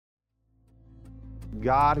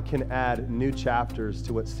God can add new chapters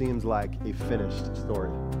to what seems like a finished story.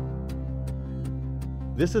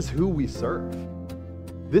 This is who we serve.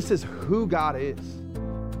 This is who God is.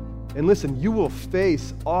 And listen, you will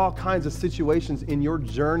face all kinds of situations in your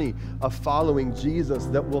journey of following Jesus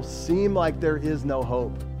that will seem like there is no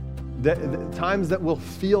hope. Times that will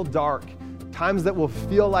feel dark, times that will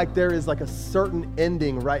feel like there is like a certain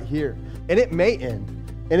ending right here. And it may end.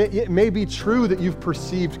 And it may be true that you've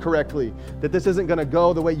perceived correctly, that this isn't going to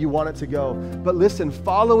go the way you want it to go. But listen,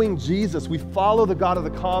 following Jesus, we follow the God of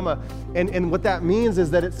the comma. And what that means is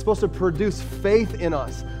that it's supposed to produce faith in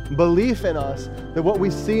us, belief in us, that what we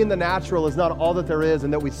see in the natural is not all that there is,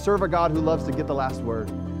 and that we serve a God who loves to get the last word.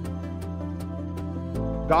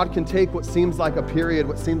 God can take what seems like a period,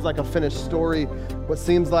 what seems like a finished story, what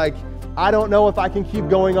seems like, I don't know if I can keep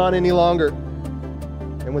going on any longer.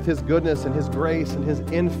 And with his goodness and his grace and his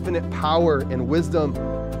infinite power and wisdom,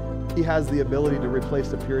 he has the ability to replace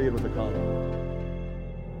the period with a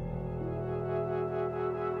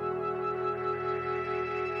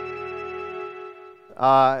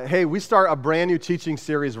comma. Hey, we start a brand new teaching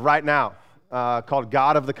series right now called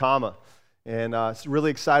God of the Comma. And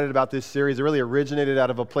really excited about this series. It really originated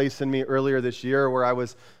out of a place in me earlier this year where I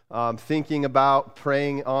was thinking about,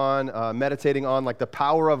 praying on, meditating on like the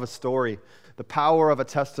power of a story, the power of a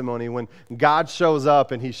testimony when God shows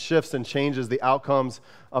up and he shifts and changes the outcomes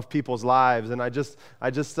of people's lives. And I just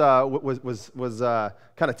was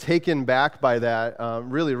kind of taken back by that,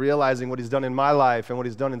 really realizing what he's done in my life and what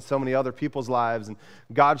he's done in so many other people's lives. And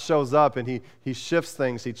God shows up and he shifts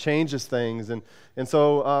things, he changes things. And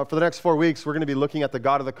so for the next 4 weeks, we're going to be looking at the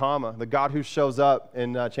God of the comma, the God who shows up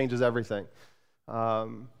and changes everything.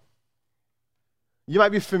 You might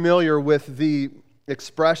be familiar with the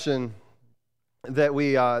expression that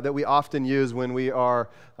we often use when we are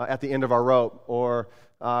at the end of our rope or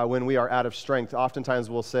when we are out of strength. Oftentimes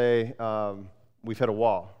we'll say we've hit a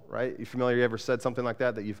wall, right? You familiar? You ever said something like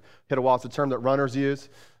that you've hit a wall? It's a term that runners use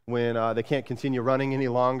when they can't continue running any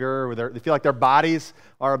longer, or they feel like their bodies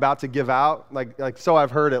are about to give out. Like so I've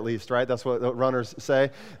heard at least, right? That's what runners say.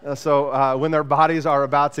 So when their bodies are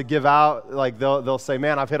about to give out, like they'll say,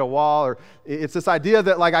 man, I've hit a wall. Or it's this idea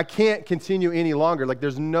that like I can't continue any longer. Like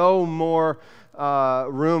there's no more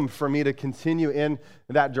room for me to continue in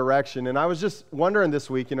that direction. And I was just wondering this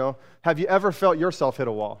week, have you ever felt yourself hit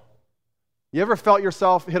a wall? You ever felt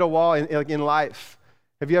yourself hit a wall in life?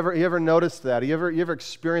 Have you ever noticed that? You ever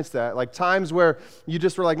experienced that? Like times where you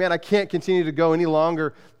just were like, man, I can't continue to go any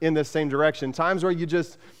longer in this same direction. Times where you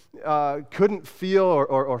just couldn't feel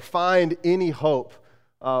or find any hope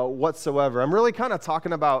whatsoever. I'm really kind of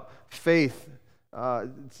talking about faith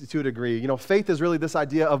to a degree. Faith is really this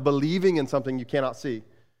idea of believing in something you cannot see.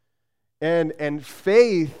 And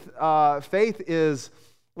faith is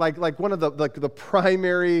like one of the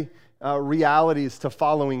primary realities to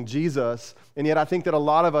following Jesus. And yet I think that a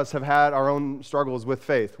lot of us have had our own struggles with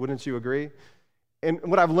faith. Wouldn't you agree? And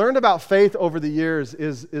what I've learned about faith over the years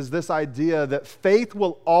is this idea that faith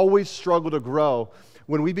will always struggle to grow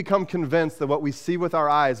when we become convinced that what we see with our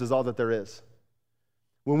eyes is all that there is.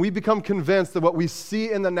 When we become convinced that what we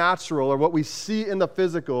see in the natural or what we see in the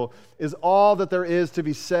physical is all that there is to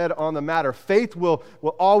be said on the matter, faith will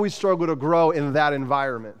always struggle to grow in that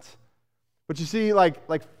environment. But you see, like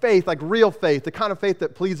faith, like real faith, the kind of faith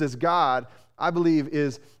that pleases God, I believe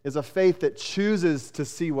is a faith that chooses to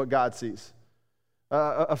see what God sees.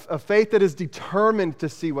 A faith that is determined to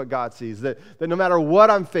see what God sees, that no matter what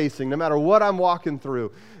I'm facing, no matter what I'm walking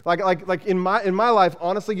through, like in my life,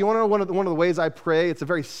 honestly, you want to know one of the ways I pray? It's a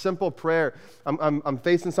very simple prayer. I'm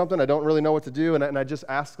facing something, I don't really know what to do, and I just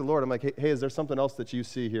ask the Lord, I'm like, hey, is there something else that you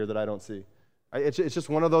see here that I don't see? It's just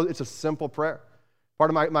one of those, it's a simple prayer. Part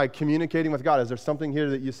of my communicating with God, is there something here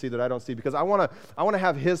that you see that I don't see? Because I want to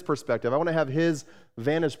have his perspective. I want to have his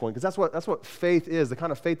vantage point, because that's what faith is, the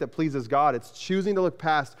kind of faith that pleases God. It's choosing to look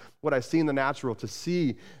past what I see in the natural, to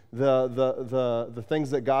see the things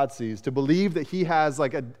that God sees, to believe that he has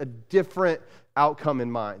like a different outcome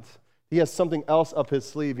in mind. He has something else up his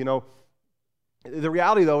sleeve. The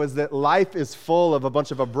reality, though, is that life is full of a bunch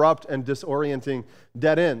of abrupt and disorienting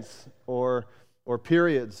dead ends or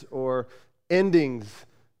periods or endings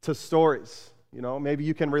to stories. Maybe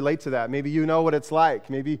you can relate to that. Maybe you know what it's like.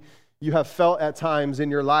 Maybe you have felt at times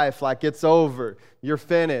in your life like it's over, you're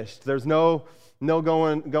finished, there's no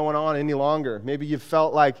going on any longer. Maybe you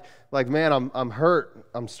felt like man, I'm hurt,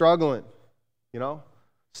 I'm struggling.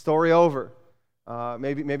 Story over.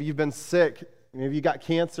 Maybe you've been sick. Maybe you got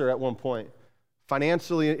cancer at one point.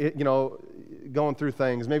 Financially, going through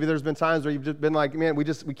things. Maybe there's been times where you've just been like, man, we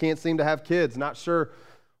can't seem to have kids. Not sure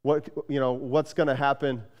what's going to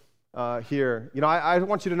happen here. I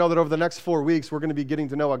want you to know that over the next 4 weeks, we're going to be getting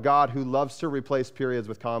to know a God who loves to replace periods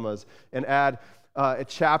with commas and add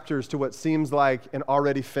chapters to what seems like an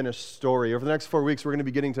already finished story. Over the next 4 weeks, we're going to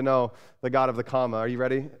be getting to know the God of the comma. Are you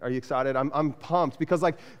ready? Are you excited? I'm pumped because,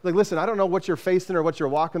 listen, I don't know what you're facing or what you're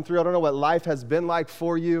walking through. I don't know what life has been like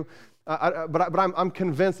for you, but I'm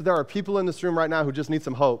convinced that there are people in this room right now who just need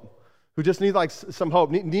some hope. Who just need some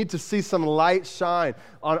hope, need to see some light shine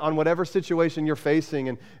on whatever situation you're facing.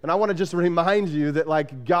 And I want to just remind you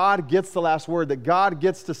that God gets the last word, that God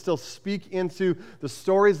gets to still speak into the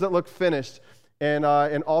stories that look finished and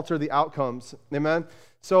alter the outcomes. Amen?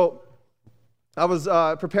 So I was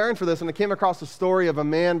preparing for this and I came across a story of a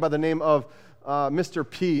man by the name of Mr.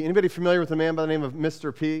 P. Anybody familiar with a man by the name of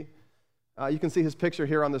Mr. P? You can see his picture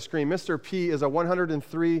here on the screen. Mr. P is a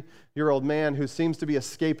 103-year-old man who seems to be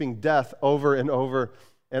escaping death over and over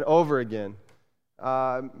and over again.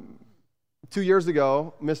 2 years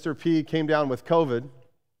ago, Mr. P came down with COVID,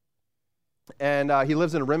 and he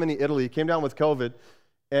lives in Rimini, Italy. He came down with COVID,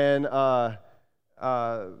 and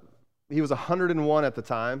he was 101 at the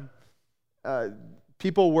time.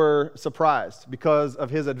 People were surprised because of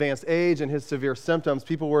his advanced age and his severe symptoms.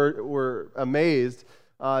 People were amazed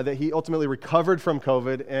that he ultimately recovered from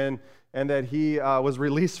COVID and that he was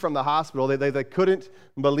released from the hospital. They couldn't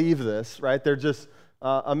believe this, right? They're just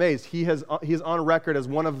amazed. He's on record as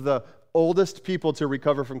one of the oldest people to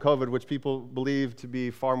recover from COVID, which people believe to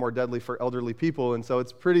be far more deadly for elderly people. And so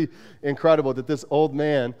it's pretty incredible that this old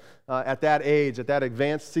man at that age, at that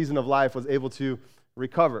advanced season of life, was able to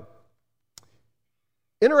recover.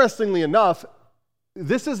 Interestingly enough,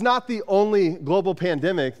 this is not the only global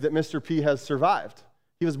pandemic that Mr. P has survived.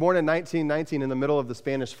 He was born in 1919 in the middle of the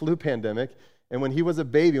Spanish flu pandemic, and when he was a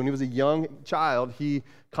baby, when he was a young child, he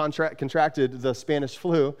contracted the Spanish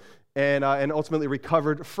flu and ultimately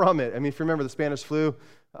recovered from it. I mean, if you remember, the Spanish flu,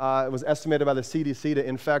 it was estimated by the CDC to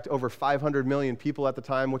infect over 500 million people at the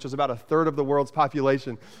time, which was about a third of the world's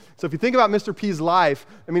population. So if you think about Mr. P's life,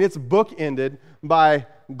 I mean, it's bookended by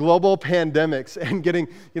global pandemics and getting,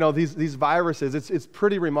 these viruses. It's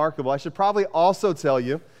pretty remarkable. I should probably also tell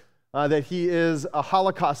you that he is a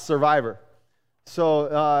Holocaust survivor. So,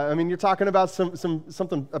 you're talking about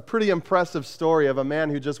a pretty impressive story of a man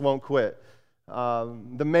who just won't quit.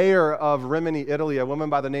 The mayor of Rimini, Italy, a woman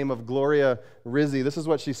by the name of Gloria Rizzi, this is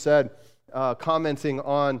what she said, commenting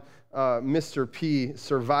on Mr. P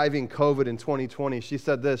surviving COVID in 2020. She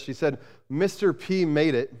said this, she said, "Mr. P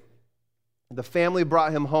made it. The family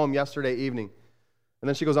brought him home yesterday evening." And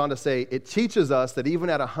then she goes on to say, "It teaches us that even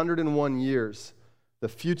at 101 years, the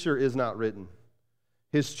future is not written.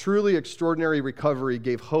 His truly extraordinary recovery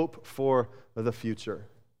gave hope for the future."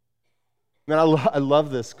 Man, I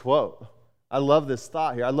love this quote. I love this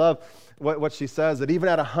thought here. I love what she says, that even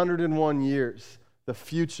at 101 years, the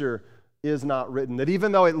future is not written. That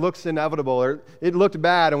even though it looks inevitable or it looked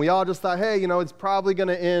bad and we all just thought, hey, it's probably going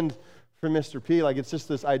to end for Mr. P. It's just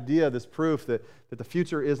this idea, this proof that the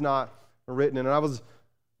future is not written. And I was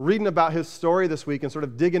reading about his story this week and sort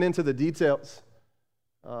of digging into the details.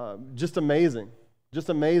 Just amazing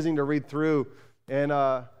to read through. And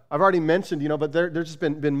I've already mentioned, but there's just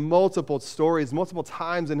been multiple stories, multiple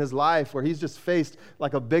times in his life where he's just faced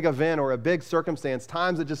like a big event or a big circumstance,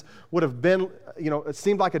 times that just would have been, it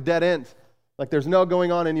seemed like a dead end. Like there's no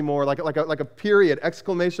going on anymore, like a period,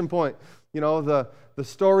 exclamation point. The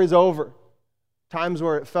story's over. Times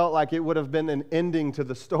where it felt like it would have been an ending to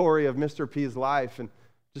the story of Mr. P's life. And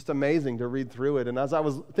just amazing to read through it. And as I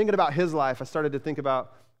was thinking about his life, I started to think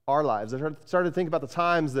about our lives. I started to think about the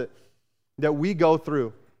times that we go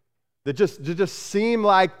through that just seem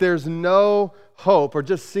like there's no hope, or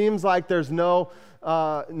just seems like there's no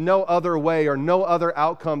other way or no other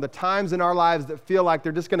outcome. The times in our lives that feel like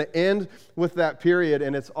they're just going to end with that period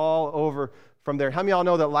and it's all over from there. How many of y'all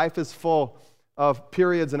know that life is full of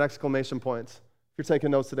periods and exclamation points? If you're taking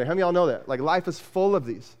notes today, how many of y'all know that? Like life is full of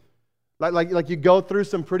these. Like you go through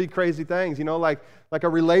some pretty crazy things, like a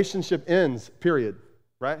relationship ends, period,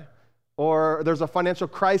 right? Or there's a financial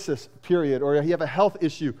crisis, period, or you have a health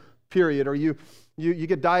issue, period, or you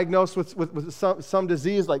get diagnosed with some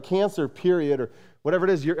disease like cancer, period, or whatever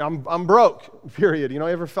it is. I'm broke, period.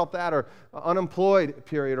 Ever felt that? Or unemployed,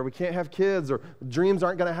 period, or we can't have kids, or dreams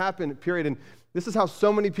aren't going to happen, period. And this is how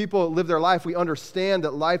so many people live their life. We understand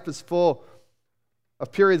that life is full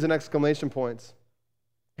of periods and exclamation points.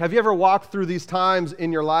 Have you ever walked through these times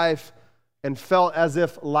in your life and felt as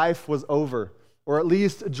if life was over, or at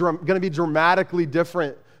least going to be dramatically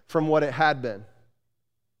different from what it had been?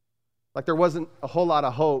 Like there wasn't a whole lot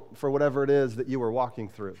of hope for whatever it is that you were walking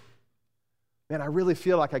through. Man, I really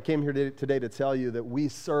feel like I came here today to tell you that we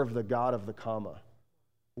serve the God of the comma.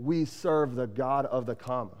 We serve the God of the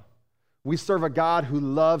comma. We serve a God who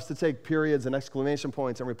loves to take periods and exclamation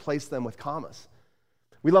points and replace them with commas.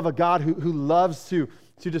 We love a God who loves to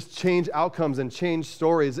just change outcomes and change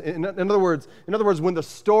stories. In other words, when the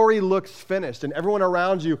story looks finished and everyone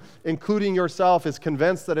around you, including yourself, is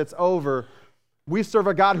convinced that it's over, we serve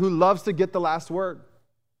a God who loves to get the last word,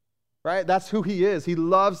 right? That's who he is. He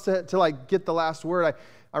loves to like get the last word.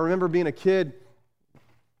 I remember being a kid,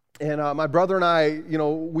 and my brother and I,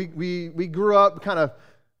 we grew up kind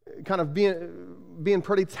of being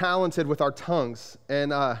pretty talented with our tongues,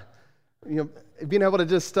 and being able to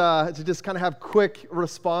just kind of have quick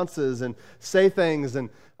responses and say things. And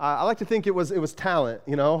I like to think it was talent,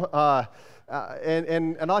 and I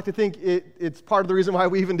like to think it's part of the reason why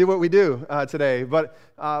we even do what we do today. But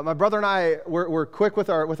my brother and I were quick with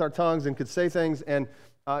our tongues and could say things, and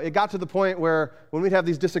it got to the point where when we'd have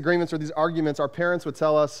these disagreements or these arguments, our parents would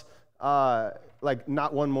tell us, like,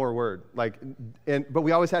 not one more word, but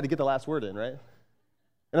we always had to get the last word in, right?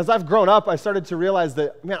 And as I've grown up, I started to realize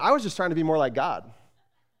that, man, I was just trying to be more like God,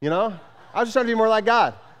 I was just trying to be more like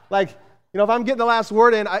God. Like, if I'm getting the last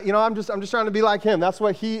word in, I'm just trying to be like him. That's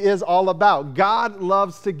what he is all about. God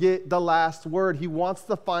loves to get the last word. He wants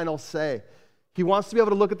the final say. He wants to be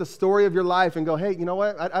able to look at the story of your life and go, hey, you know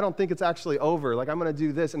what? I don't think it's actually over. Like, I'm going to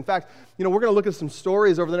do this. In fact, we're going to look at some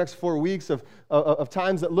stories over the next 4 weeks of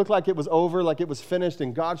times that looked like it was over, like it was finished,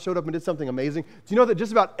 and God showed up and did something amazing. Do you know that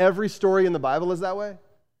just about every story in the Bible is that way?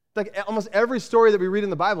 Like, almost every story that we read in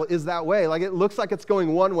the Bible is that way. Like, it looks like it's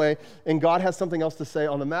going one way, and God has something else to say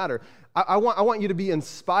on the matter. I want you to be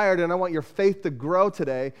inspired, and I want your faith to grow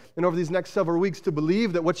today and over these next several weeks to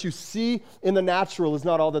believe that what you see in the natural is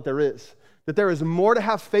not all that there is. That there is more to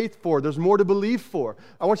have faith for. There's more to believe for.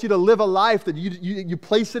 I want you to live a life that you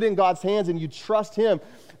place it in God's hands and you trust him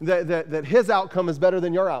that his outcome is better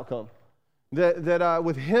than your outcome. That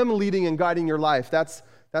with him leading and guiding your life, that's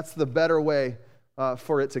the better way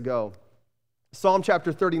for it to go. Psalm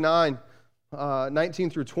chapter 39, 19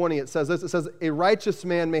 through 20, it says this. It says, a righteous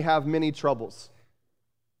man may have many troubles,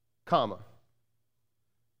 comma.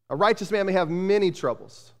 A righteous man may have many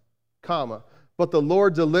troubles, comma, but the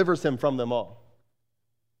Lord delivers him from them all.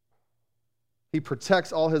 He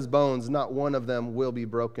protects all his bones, not one of them will be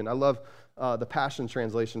broken. I love the Passion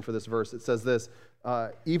Translation for this verse. It says this,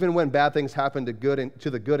 even when bad things happen to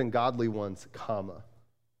the good and godly ones, comma,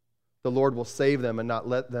 the Lord will save them and not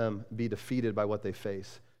let them be defeated by what they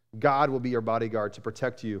face. God will be your bodyguard to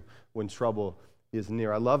protect you when trouble is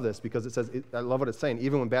near. I love this because it says, I love what it's saying,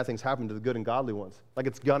 even when bad things happen to the good and godly ones. Like,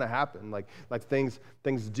 it's gonna happen. Like things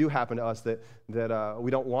do happen to us that we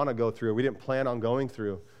don't want to go through, we didn't plan on going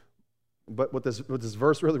through. But what this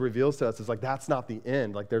verse really reveals to us is, like, that's not the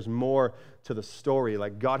end. Like, there's more to the story.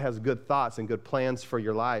 Like, God has good thoughts and good plans for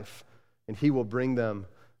your life, and he will bring them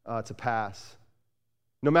to pass.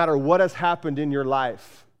 No matter what has happened in your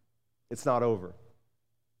life, it's not over.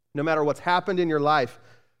 No matter what's happened in your life,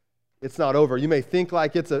 it's not over. You may think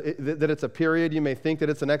like that it's a period. You may think that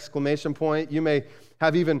it's an exclamation point. You may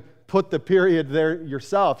have even put the period there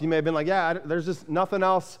yourself. You may have been like, yeah, there's just nothing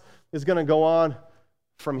else is going to go on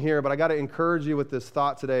from here. But I got to encourage you with this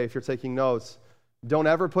thought today, if you're taking notes. Don't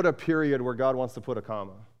ever put a period where God wants to put a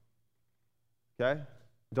comma. Okay?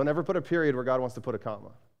 Don't ever put a period where God wants to put a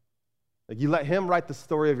comma. Like, you let him write the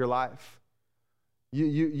story of your life.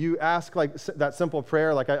 You ask, like, that simple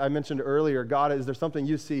prayer, like I mentioned earlier, God, is there something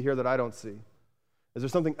you see here that I don't see? Is there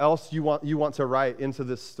something else you want to write into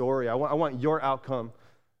this story? I want your outcome,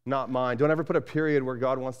 not mine. Don't ever put a period where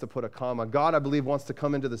God wants to put a comma. God, I believe, wants to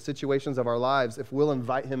come into the situations of our lives if we'll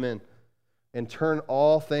invite him in and turn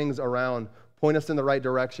all things around, point us in the right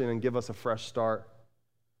direction, and give us a fresh start.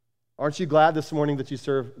 Aren't you glad this morning that you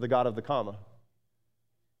serve the God of the comma?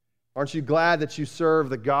 Aren't you glad that you serve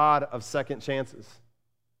the God of second chances?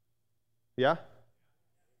 Yeah?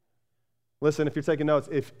 Listen, if you're taking notes,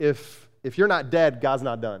 if you're not dead, God's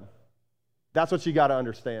not done. That's what you got to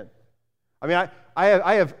understand. I mean,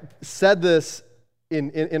 I have said this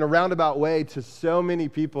in a roundabout way to so many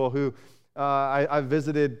people who I've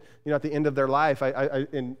visited, at the end of their life.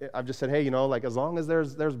 I've just said, hey, like, as long as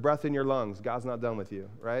there's breath in your lungs, God's not done with you,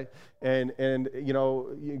 right? And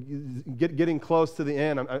getting close to the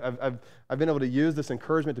end, I've been able to use this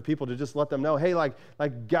encouragement to people to just let them know, hey, like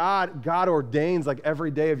God ordains, like,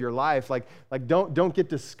 every day of your life. Like don't get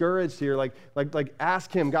discouraged here. Like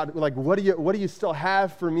ask him, God, like, what do you still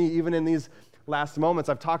have for me even in these last moments?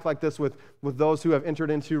 I've talked like this with those who have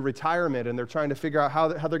entered into retirement, and they're trying to figure out how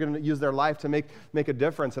they're going to use their life to make a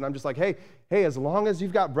difference. And I'm just like, hey, as long as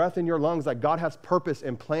you've got breath in your lungs, like, God has purpose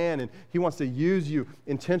and plan, and he wants to use you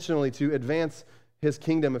intentionally to advance his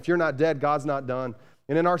kingdom. If you're not dead, God's not done.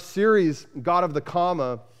 And in our series, God of the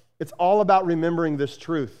Comma, it's all about remembering this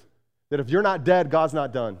truth, that if you're not dead, God's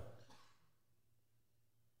not done.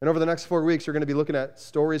 And over the next 4 weeks, you're going to be looking at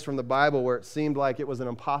stories from the Bible where it seemed like it was an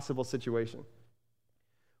impossible situation.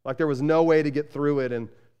 Like there was no way to get through it, and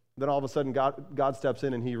then all of a sudden God steps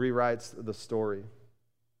in and he rewrites the story.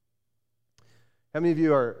 How many of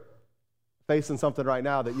you are facing something right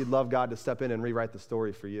now that you'd love God to step in and rewrite the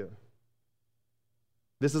story for you?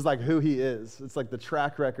 This is like who he is. It's like the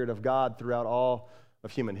track record of God throughout all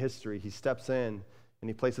of human history. He steps in and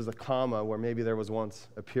he places a comma where maybe there was once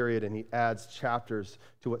a period, and he adds chapters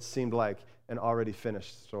to what seemed like an already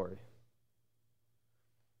finished story.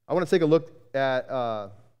 I want to take a look at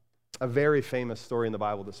a very famous story in the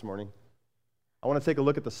Bible this morning. I want to take a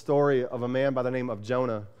look at the story of a man by the name of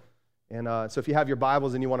Jonah. And so if you have your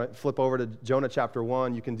Bibles and you want to flip over to Jonah chapter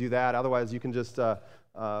 1, you can do that. Otherwise, you can just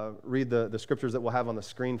read the scriptures that we'll have on the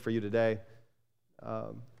screen for you today.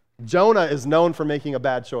 Jonah is known for making a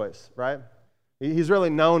bad choice, right? He's really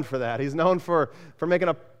known for that. He's known for making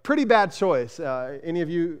a pretty bad choice. Any of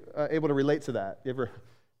you able to relate to that? You ever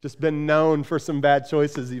just been known for some bad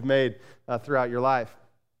choices you've made throughout your life?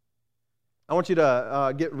 I want you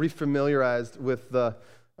to get refamiliarized with the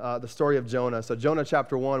story of Jonah. So Jonah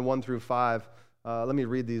chapter 1, 1 through 5. Let me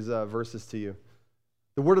read these verses to you.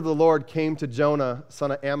 The word of the Lord came to Jonah, son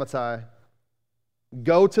of Amittai.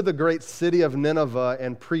 Go to the great city of Nineveh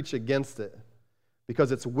and preach against it,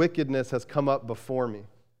 because its wickedness has come up before me.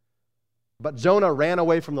 But Jonah ran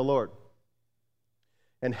away from the Lord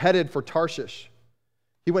and headed for Tarshish.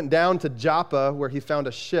 He went down to Joppa, where he found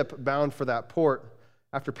a ship bound for that port.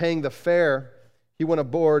 After paying the fare, he went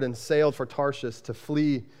aboard and sailed for Tarshish to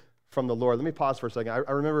flee from the Lord. Let me pause for a second.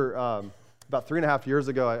 I remember about 3.5 years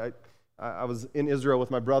ago, I was in Israel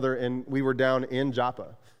with my brother, and we were down in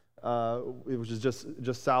Joppa, which is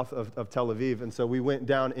just south of Tel Aviv. And so we went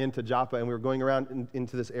down into Joppa, and we were going around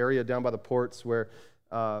into this area down by the ports where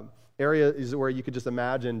area is where you could just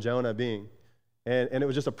imagine Jonah being. And it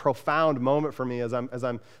was just a profound moment for me as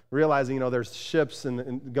I'm realizing, there's ships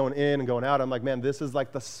and going in and going out. I'm like, man, this is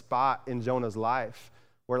like the spot in Jonah's life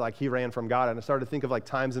where like he ran from God. And I started to think of like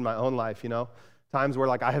times in my own life, times where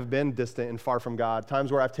like I have been distant and far from God,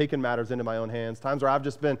 times where I've taken matters into my own hands, times where I've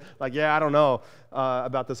just been like, I don't know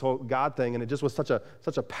about this whole God thing. And it just was such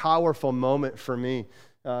a powerful moment for me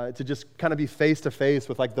to just kind of be face to face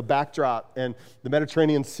with like the backdrop and the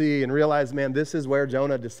Mediterranean Sea and realize, man, this is where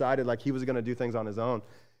Jonah decided like he was going to do things on his own.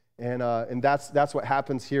 And that's what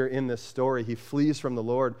happens here in this story. He flees from the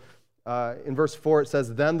Lord. In verse 4, it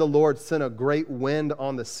says, Then the Lord sent a great wind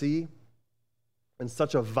on the sea, and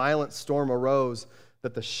such a violent storm arose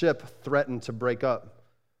that the ship threatened to break up.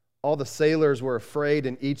 All the sailors were afraid,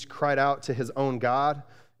 and each cried out to his own God,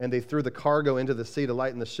 and they threw the cargo into the sea to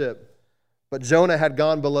lighten the ship. But Jonah had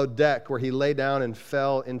gone below deck, where he lay down and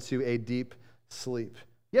fell into a deep sleep.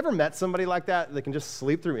 You ever met somebody like that can just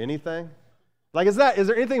sleep through anything? Like, is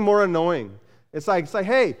there anything more annoying? It's like,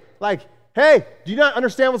 hey, do you not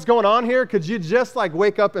understand what's going on here? Could you just like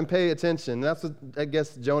wake up and pay attention? And that's what I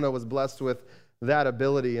guess Jonah was blessed with, that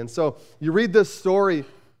ability. And so you read this story,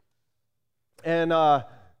 and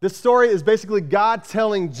this story is basically God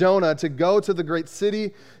telling Jonah to go to the great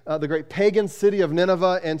city, the great pagan city of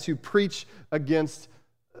Nineveh, and to preach against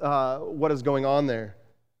what is going on there.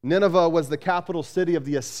 Nineveh was the capital city of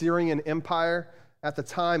the Assyrian Empire at the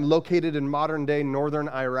time, located in modern-day northern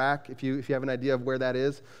Iraq, if you have an idea of where that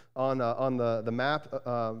is on the map.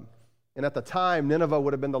 And at the time, Nineveh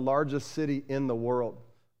would have been the largest city in the world.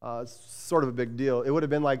 Sort of a big deal. It would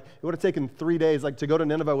have taken 3 days. Like to go to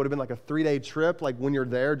Nineveh would have been like a 3-day trip, like when you're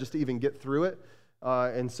there, just to even get through it.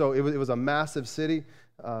 And so it was a massive city.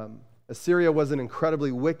 Assyria was an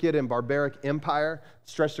incredibly wicked and barbaric empire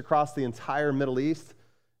stretched across the entire Middle East.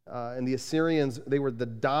 And the Assyrians, they were the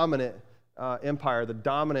dominant empire, the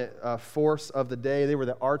dominant force of the day. They were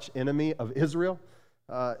the arch enemy of Israel.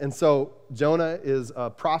 And so Jonah is a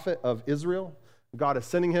prophet of Israel. God is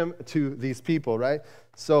sending him to these people, right?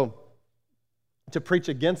 So to preach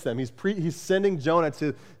against them. He's sending Jonah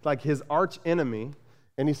to like his arch enemy,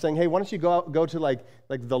 and he's saying, hey, why don't you go to like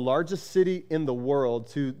the largest city in the world,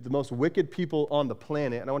 to the most wicked people on the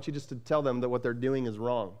planet, and I want you just to tell them that what they're doing is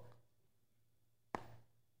wrong.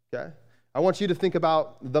 Okay? I want you to think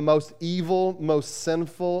about the most evil, most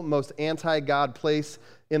sinful, most anti-God place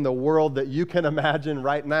in the world that you can imagine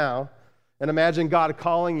right now, and imagine God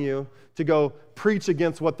calling you to go preach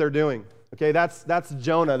against what they're doing. Okay, that's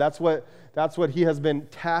Jonah. That's what he has been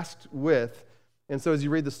tasked with. And so as you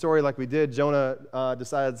read the story like we did, Jonah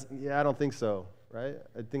decides, I don't think so, right?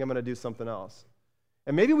 I think I'm going to do something else.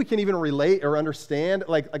 And maybe we can even relate or understand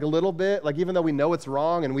like a little bit, like even though we know it's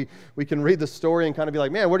wrong and we can read the story and kind of be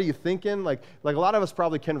like, man, what are you thinking? Like a lot of us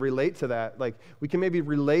probably can relate to that. Like we can maybe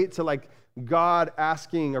relate to like God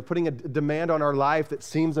asking or putting a demand on our life that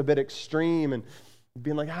seems a bit extreme and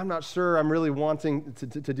being like, I'm not sure I'm really wanting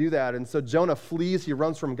to do that. And so Jonah flees, he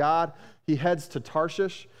runs from God, he heads to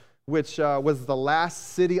Tarshish, which was the last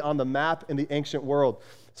city on the map in the ancient world.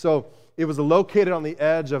 So it was located on the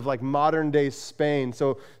edge of like modern day Spain.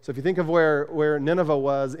 So if you think of where Nineveh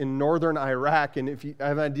was in northern Iraq, and if you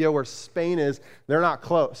have an idea where Spain is, they're not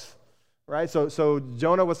close, right? So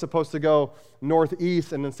Jonah was supposed to go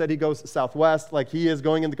northeast, and instead he goes southwest. Like he is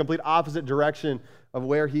going in the complete opposite direction of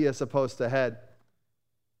where he is supposed to head.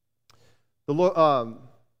 The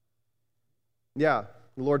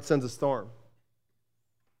Lord sends a storm.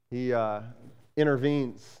 He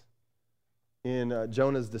intervenes in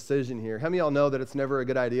Jonah's decision here. How many of y'all know that it's never a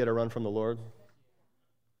good idea to run from the Lord?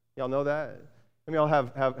 Y'all know that? How many of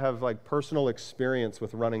y'all have like personal experience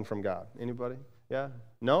with running from God? Anybody? Yeah?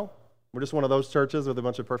 No? We're just one of those churches with a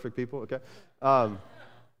bunch of perfect people, okay?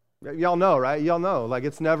 Y'all know, right? Y'all know. Like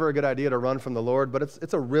it's never a good idea to run from the Lord, but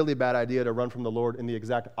it's a really bad idea to run from the Lord in the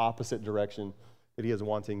exact opposite direction that he is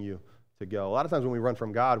wanting you to go. A lot of times when we run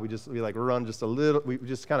from God, we run just a little, we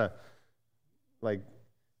just kind of like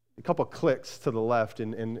a couple clicks to the left,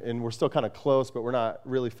 and we're still kind of close, but we're not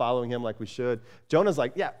really following him like we should. Jonah's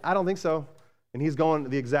like, yeah, I don't think so. And he's going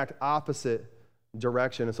the exact opposite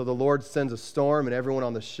direction. And so the Lord sends a storm, and everyone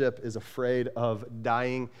on the ship is afraid of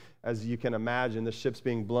dying. As you can imagine, the ship's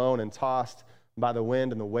being blown and tossed by the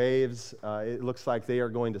wind and the waves. It looks like they are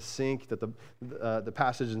going to sink. That the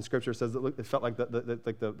passage in Scripture says that it felt like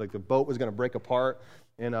the boat was going to break apart,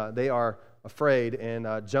 and they are afraid.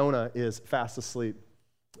 And Jonah is fast asleep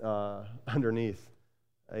underneath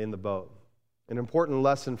in the boat. An important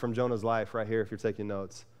lesson from Jonah's life right here, if you're taking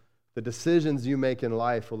notes. The decisions you make in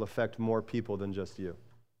life will affect more people than just you.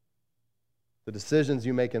 The decisions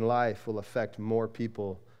you make in life will affect more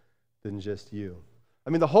people than just you.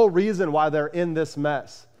 I mean, the whole reason why they're in this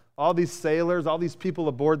mess, all these sailors, all these people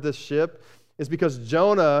aboard this ship, is because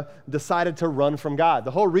Jonah decided to run from God.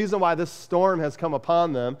 The whole reason why this storm has come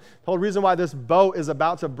upon them, the whole reason why this boat is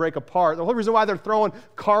about to break apart, the whole reason why they're throwing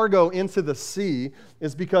cargo into the sea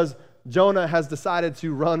is because Jonah has decided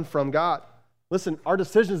to run from God. Listen, our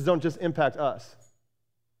decisions don't just impact us.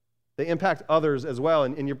 They impact others as well,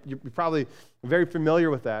 and you're probably very familiar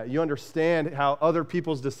with that. You understand how other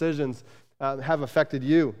people's decisions have affected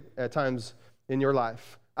you at times in your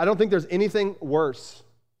life. I don't think there's anything worse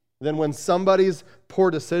than when somebody's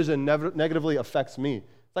poor decision negatively affects me.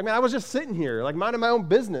 It's like, man, I was just sitting here, like minding my own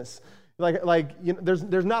business.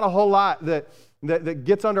 There's not a whole lot that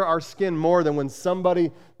gets under our skin more than when somebody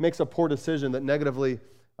makes a poor decision that negatively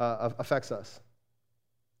affects us,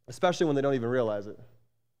 especially when they don't even realize it.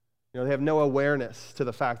 They have no awareness to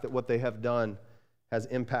the fact that what they have done has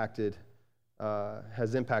impacted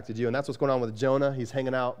you. And that's what's going on with Jonah. He's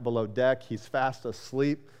hanging out below deck. He's fast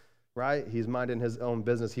asleep, right? He's minding his own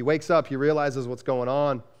business. He wakes up, he realizes what's going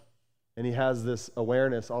on, and he has this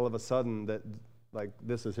awareness all of a sudden that, like,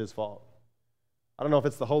 this is his fault. I don't know if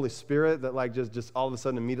it's the Holy Spirit that, like, just all of a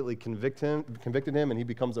sudden immediately convicted him, and he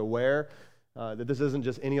becomes aware that this isn't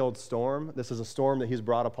just any old storm. This is a storm that he's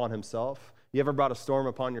brought upon himself. You ever brought a storm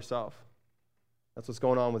upon yourself? That's what's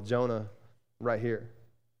going on with Jonah right here.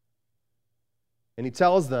 And he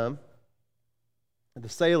tells them, the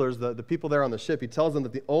sailors, the people there on the ship, he tells them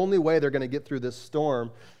that the only way they're going to get through this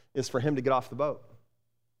storm is for him to get off the boat.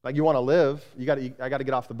 Like, you want to live, I got to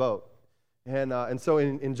get off the boat. And so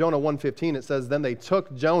in Jonah 1:15, it says, then they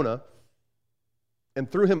took Jonah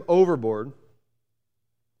and threw him overboard,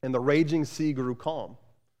 and the raging sea grew calm.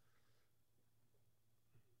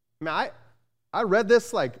 I mean, I read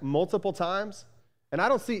this like multiple times, and I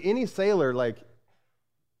don't see any sailor like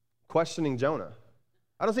questioning Jonah.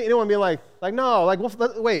 I don't see anyone being like no, like, well,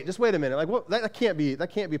 wait a minute, like, well, that can't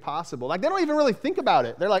be possible. Like, they don't even really think about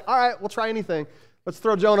it. They're like, all right, we'll try anything. Let's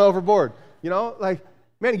throw Jonah overboard. Like,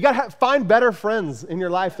 man, you gotta find better friends in your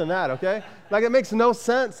life than that, okay? Like, it makes no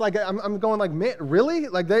sense. Like, I'm going like, man, really?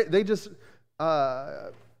 Like, they just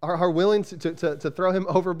are willing to throw him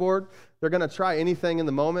overboard. They're gonna try anything in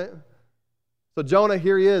the moment. So Jonah,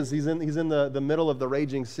 here he is. He's in the middle of the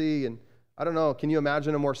raging sea, and I don't know, can you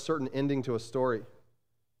imagine a more certain ending to a story?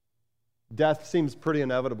 Death seems pretty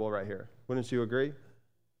inevitable right here. Wouldn't you agree?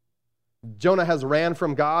 Jonah has ran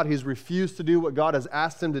from God. He's refused to do what God has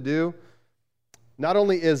asked him to do. Not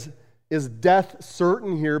only is death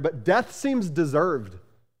certain here, but death seems deserved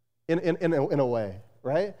in a way,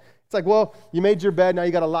 right? It's like, well, you made your bed, now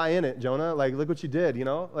you got to lie in it, Jonah. Like, look what you did,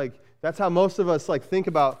 Like, That's how most of us think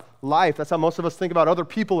about life. That's how most of us think about other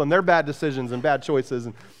people and their bad decisions and bad choices.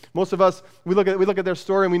 And most of us, we look at their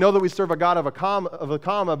story and we know that we serve a God of a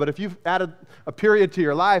comma. But if you've added a period to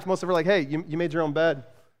your life, most of us are like, hey, you made your own bed,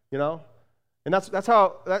 And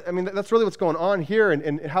that's really what's going on here,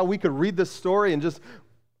 and how we could read this story and just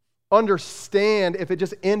understand if it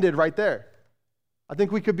just ended right there. I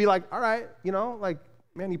think we could be like, all right,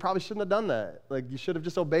 man, you probably shouldn't have done that. You should have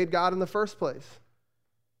just obeyed God in the first place.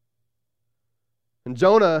 And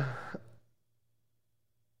Jonah,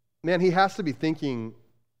 man, he has to be thinking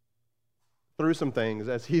through some things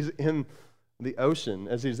as he's in the ocean,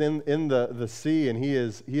 as he's in the sea, and he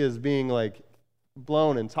is being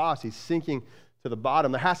blown and tossed. He's sinking to the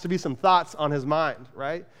bottom. There has to be some thoughts on his mind,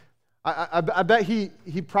 right? I bet he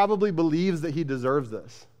probably believes that he deserves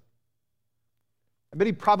this. I bet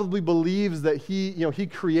he probably believes that he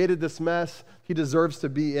created this mess. He deserves to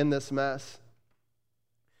be in this mess.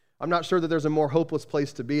 I'm not sure that there's a more hopeless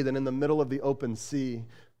place to be than in the middle of the open sea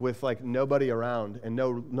with nobody around and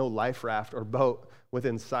no life raft or boat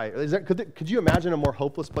within sight. Could you imagine a more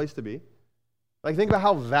hopeless place to be? Think about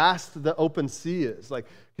how vast the open sea is.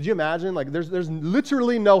 Could you imagine? There's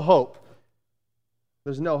literally no hope.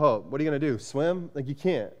 There's no hope. What are you going to do? Swim? You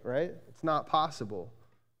can't, right? It's not possible.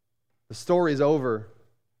 The story's over.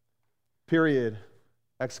 Period.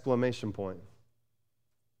 Exclamation point.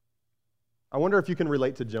 I wonder if you can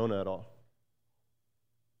relate to Jonah at all.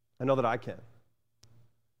 I know that I can.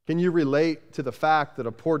 Can you relate to the fact that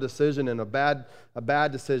a poor decision and a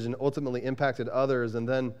bad decision ultimately impacted others, and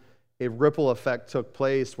then a ripple effect took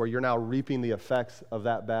place where you're now reaping the effects of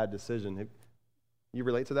that bad decision? You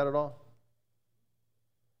relate to that at all?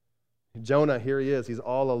 Jonah, here he is. He's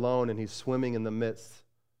all alone, and he's swimming in the midst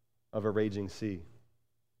of a raging sea.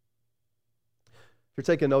 If you're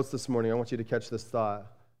taking notes this morning, I want you to catch this thought,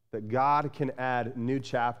 that God can add new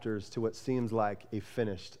chapters to what seems like a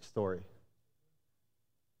finished story.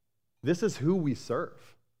 This is who we serve.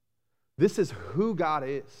 This is who God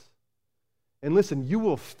is. And listen, you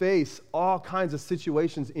will face all kinds of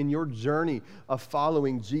situations in your journey of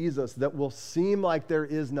following Jesus that will seem like there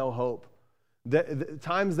is no hope.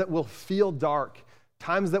 Times that will feel dark.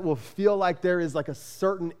 Times that will feel like there is a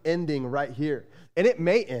certain ending right here. And it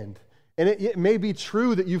may end. And it may be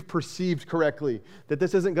true that you've perceived correctly, that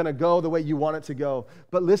this isn't going to go the way you want it to go.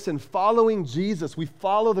 But listen, following Jesus, we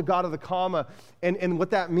follow the God of the comma. And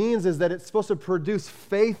what that means is that it's supposed to produce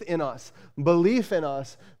faith in us, belief in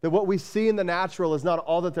us, that what we see in the natural is not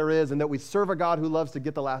all that there is, and that we serve a God who loves to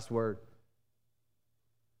get the last word.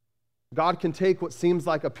 God can take what seems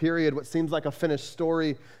like a period, what seems like a finished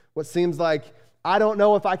story, what seems like, I don't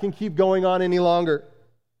know if I can keep going on any longer.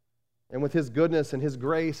 And with his goodness and his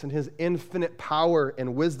grace and his infinite power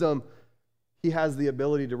and wisdom, he has the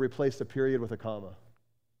ability to replace a period with a comma.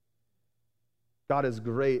 God is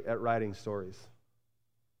great at writing stories.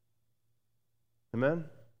 Amen?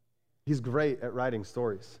 He's great at writing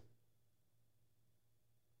stories.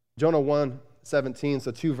 Jonah 1:17,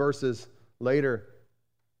 so 2 verses later,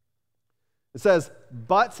 it says,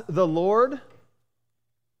 but the Lord,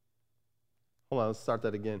 hold on, let's start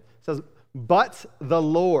that again. It says, but the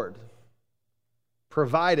Lord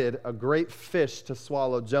provided a great fish to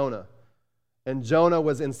swallow Jonah. And Jonah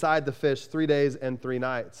was inside the fish 3 days and 3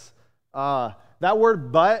 nights. That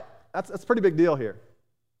word but, that's a pretty big deal here.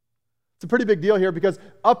 It's a pretty big deal here because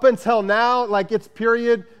up until now, it's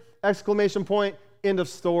period, exclamation point, end of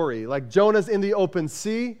story. Jonah's in the open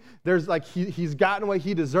sea. There's he's gotten what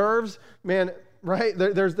he deserves. Man, right?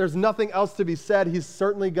 There's nothing else to be said. He's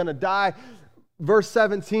certainly going to die. Verse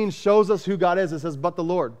 17 shows us who God is. It says, but the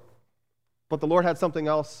Lord. But the Lord had something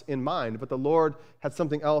else in mind. But the Lord had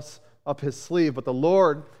something else up his sleeve. But the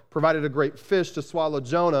Lord provided a great fish to swallow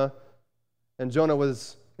Jonah. And Jonah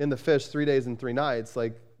was in the fish 3 days and 3 nights.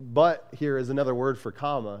 But here is another word for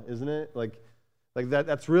comma, isn't it?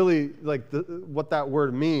 That's really what that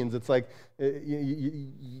word means. It's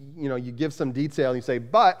you give some detail and you say,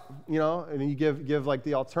 but, and you give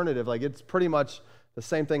the alternative. It's pretty much the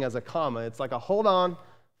same thing as a comma. It's a hold on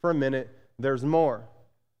for a minute, there's more.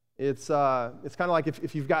 It's kind of like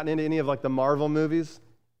if you've gotten into any of the Marvel movies.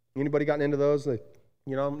 Anybody gotten into those?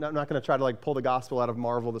 I'm not going to try to pull the gospel out of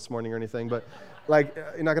Marvel this morning or anything, but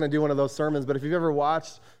you're not going to do one of those sermons. But if you've ever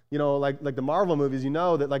watched, the Marvel movies,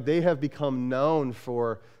 that they have become known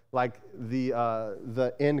for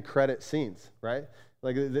the end credit scenes, right?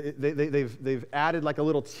 They've added a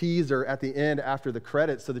little teaser at the end after the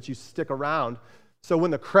credits so that you stick around. So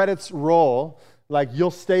when the credits roll,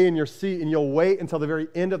 you'll stay in your seat and you'll wait until the very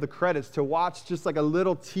end of the credits to watch just a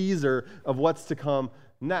little teaser of what's to come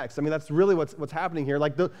next. I mean, that's really what's happening here.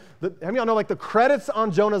 Like, how many of y'all know, like, the credits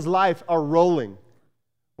on Jonah's life are rolling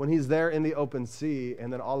when he's there in the open sea,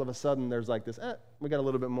 and then all of a sudden there's like this, we got a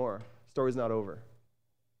little bit more. Story's not over.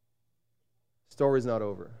 Story's not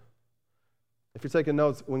over. If you're taking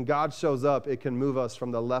notes, when God shows up, it can move us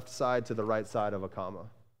from the left side to the right side of a comma.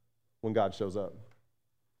 When God shows up.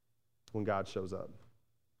 When God shows up.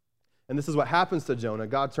 And this is what happens to Jonah.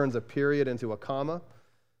 God turns a period into a comma.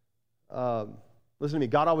 Listen to me.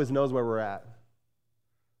 God always knows where we're at.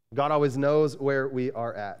 God always knows where we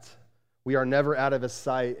are at. We are never out of his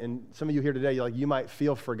sight. And some of you here today, you might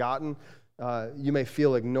feel forgotten. You may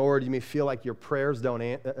feel ignored. You may feel like your prayers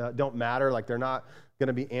don't matter, like they're not going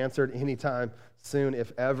to be answered anytime soon,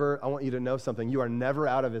 if ever. I want you to know something. You are never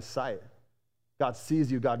out of his sight. God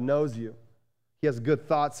sees you. God knows you. He has good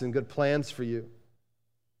thoughts and good plans for you.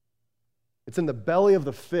 It's in the belly of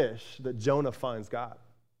the fish that Jonah finds God.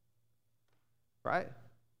 Right?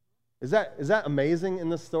 Is that amazing in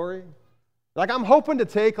this story? Like, I'm hoping to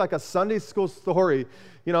take like a Sunday school story,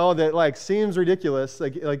 that like seems ridiculous,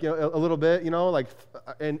 like a little bit, like,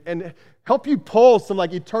 and help you pull some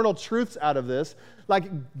like eternal truths out of this. Like,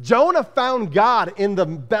 Jonah found God in the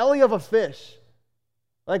belly of a fish.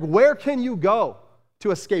 Like, where can you go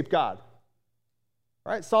to escape God?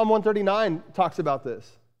 Right? Psalm 139 talks about this,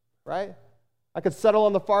 right? I could settle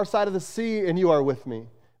on the far side of the sea and you are with me.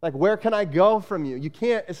 Like, where can I go from you? You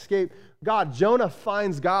can't escape God. Jonah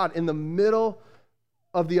finds God in the middle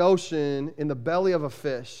of the ocean, in the belly of a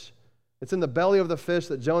fish. It's in the belly of the fish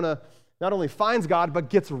that Jonah not only finds God, but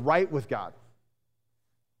gets right with God.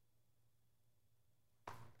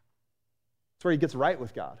 That's where he gets right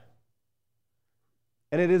with God.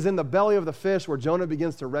 And it is in the belly of the fish where Jonah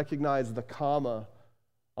begins to recognize the comma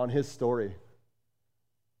on his story.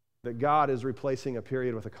 That God is replacing a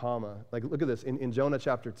period with a comma. Like, look at this. In Jonah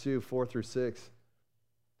chapter 2, 4 through 6,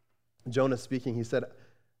 Jonah speaking, he said,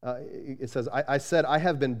 it says, I said, I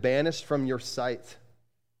have been banished from your sight,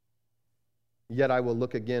 yet I will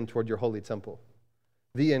look again toward your holy temple.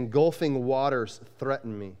 The engulfing waters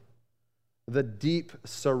threatened me. The deep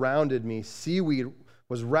surrounded me. Seaweed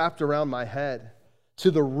was wrapped around my head.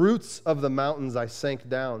 To the roots of the mountains I sank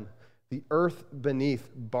down. The earth beneath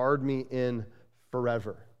barred me in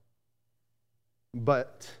forever.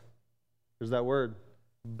 But, there's that word,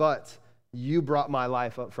 but you brought my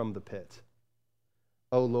life up from the pit.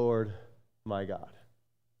 O Lord, my God.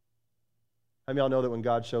 How many of y'all know that when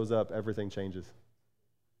God shows up, everything changes?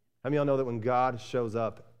 How many of y'all know that when God shows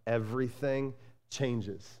up, everything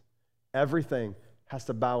changes? Everything has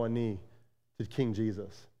to bow a knee to King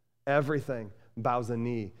Jesus. Everything bows a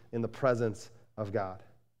knee in the presence of God.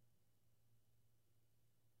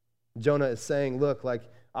 Jonah is saying, look, like,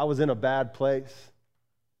 I was in a bad place.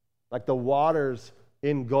 Like, the waters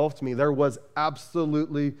engulfed me. There was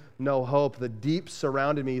absolutely no hope. The deep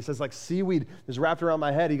surrounded me. He says, like, seaweed is wrapped around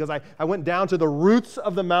my head. He goes, I went down to the roots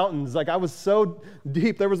of the mountains. Like, I was so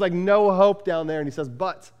deep. There was like no hope down there. And he says,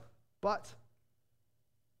 but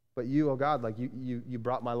you, oh God, like you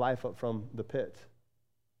brought my life up from the pit.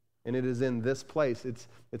 And it is in this place.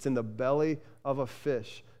 It's in the belly of a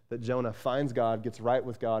fish that Jonah finds God, gets right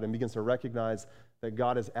with God, and begins to recognize that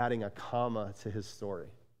God is adding a comma to his story.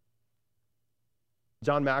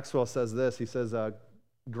 John Maxwell says this. He says,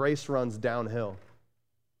 grace runs downhill.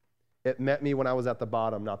 It met me when I was at the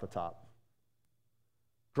bottom, not the top.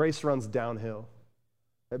 Grace runs downhill.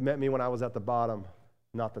 It met me when I was at the bottom,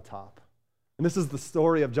 not the top. And this is the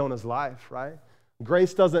story of Jonah's life, right?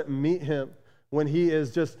 Grace doesn't meet him when he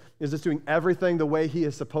is just doing everything the way he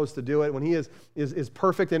is supposed to do it, when he is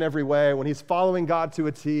perfect in every way, when he's following God to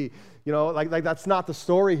a T. Like that's not the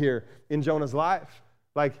story here in Jonah's life.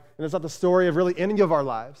 Like, and it's not the story of really any of our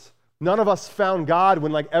lives. None of us found God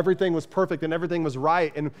when like everything was perfect and everything was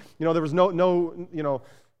right, and there was no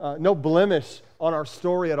blemish on our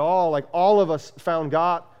story at all. Like, all of us found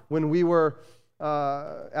God when we were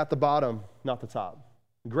at the bottom, not the top.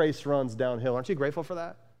 Grace runs downhill. Aren't you grateful for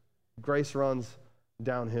that? Grace runs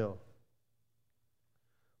downhill.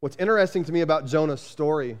 What's interesting to me about Jonah's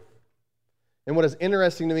story, and what is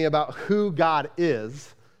interesting to me about who God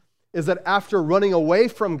is that after running away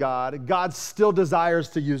from God, God still desires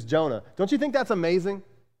to use Jonah. Don't you think that's amazing?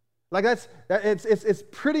 Like, it's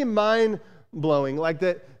pretty mind-blowing. Like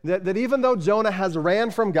that even though Jonah has ran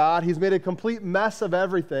from God, he's made a complete mess of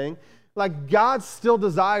everything, like, God still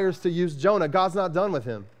desires to use Jonah. God's not done with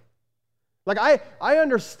him. Like, I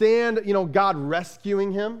understand, God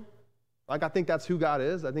rescuing him. Like, I think that's who God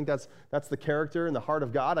is. I think that's the character and the heart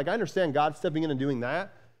of God. Like, I understand God stepping in and doing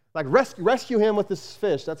that. Like, rescue him with this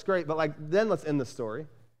fish. That's great. But, like, then let's end the story.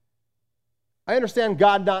 I understand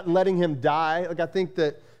God not letting him die. Like, I think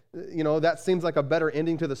that, that seems like a better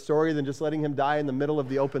ending to the story than just letting him die in the middle of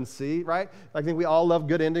the open sea, right? I think we all love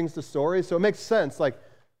good endings to stories, so it makes sense, like,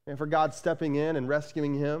 for God stepping in and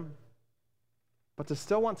rescuing him. But to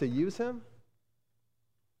still want to use him?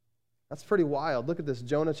 That's pretty wild. Look at this,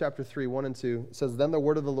 Jonah chapter 3, 1 and 2. It says, then the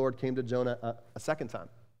word of the Lord came to Jonah a second time.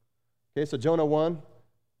 Okay, so Jonah 1,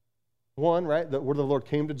 right? The word of the Lord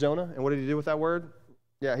came to Jonah, and what did he do with that word?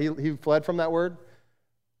 Yeah, he fled from that word.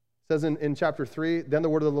 It says in chapter 3, then the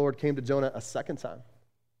word of the Lord came to Jonah a second time.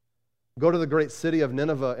 Go to the great city of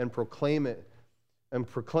Nineveh and proclaim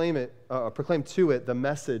to it the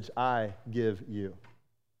message I give you.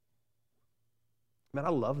 Man, I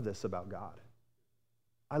love this about God.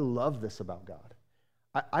 I love this about God.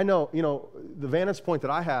 I know, the vantage point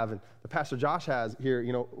that I have and the Pastor Josh has here,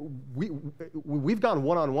 we've gone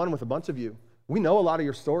one-on-one with a bunch of you. We know a lot of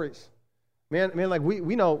your stories. Man, like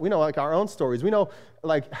we know like our own stories. We know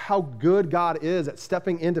like how good God is at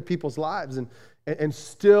stepping into people's lives and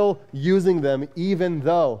still using them, even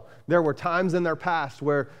though there were times in their past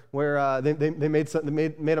where they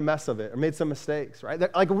made a mess of it or made some mistakes,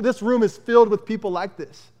 right? Like this room is filled with people like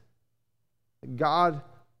this. God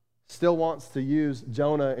still wants to use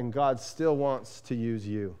Jonah, and God still wants to use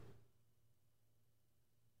you.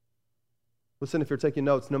 Listen, if you're taking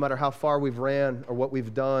notes, no matter how far we've ran or what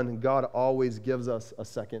we've done, God always gives us a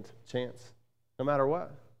second chance. No matter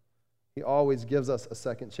what. He always gives us a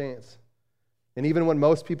second chance. And even when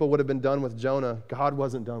most people would have been done with Jonah, God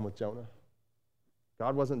wasn't done with Jonah.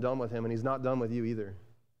 God wasn't done with him, and he's not done with you either.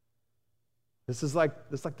 This is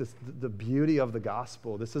the beauty of the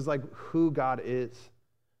gospel. This is like who God is.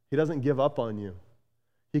 He doesn't give up on you.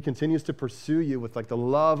 He continues to pursue you with like the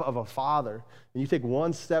love of a father. And you take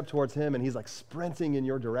one step towards him and he's like sprinting in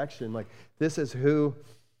your direction. Like this is who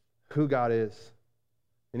God is.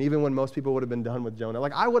 And even when most people would have been done with Jonah,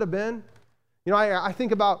 like I would have been, I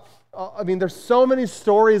think about, there's so many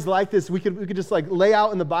stories like this we could just like lay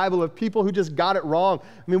out in the Bible of people who just got it wrong.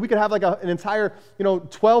 We could have like an entire,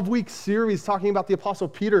 12-week series talking about the Apostle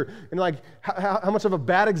Peter and like how much of a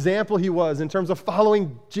bad example he was in terms of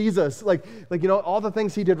following Jesus. Like all the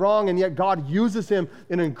things he did wrong, and yet God uses him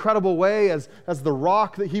in an incredible way as the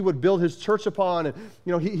rock that he would build his church upon.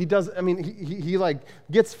 And he does. He like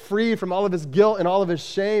gets freed from all of his guilt and all of his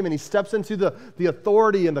shame, and he steps into the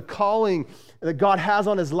authority and the calling that God has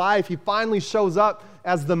on his life. He finally shows up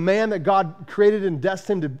as the man that God created and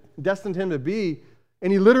destined him to be,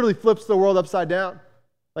 and he literally flips the world upside down,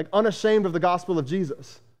 like unashamed of the gospel of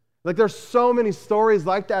Jesus. Like there's so many stories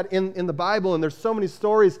like that in the Bible, and there's so many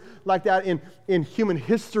stories like that in human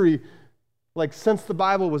history, like since the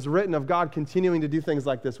Bible was written, of God continuing to do things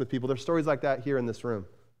like this with people. There's stories like that here in this room.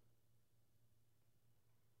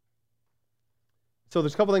 So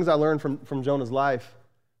there's a couple things I learned from Jonah's life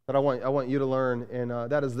that I want you to learn, and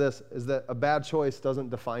that is this, is that a bad choice doesn't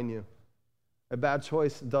define you. A bad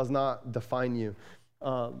choice does not define you.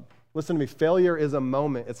 Listen to me, failure is a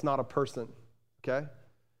moment, it's not a person, okay?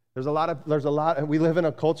 There's a lot, we live in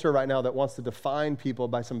a culture right now that wants to define people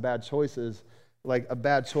by some bad choices. Like a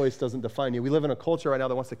bad choice doesn't define you. We live in a culture right now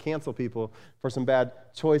that wants to cancel people for some bad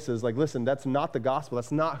choices. Like, listen, that's not the gospel.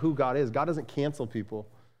 That's not who God is. God doesn't cancel people,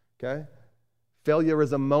 okay? Failure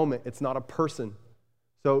is a moment. It's not a person.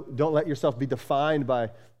 So don't let yourself be defined by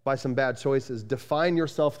some bad choices. Define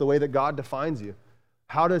yourself the way that God defines you.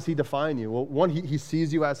 How does he define you? Well, one, he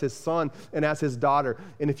sees you as his son and as his daughter.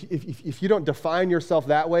 And if you don't define yourself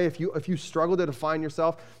that way, if you struggle to define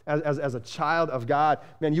yourself as a child of God,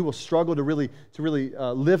 man, you will struggle to really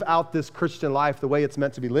live out this Christian life the way it's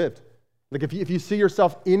meant to be lived. Like if you see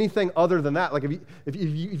yourself anything other than that, like if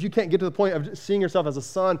you can't get to the point of seeing yourself as a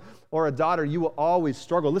son or a daughter, you will always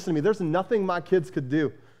struggle. Listen to me, there's nothing my kids could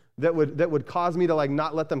do that would cause me to like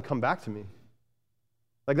not let them come back to me.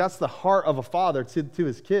 Like that's the heart of a father to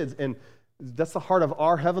his kids, and that's the heart of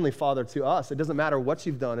our Heavenly Father to us. It doesn't matter what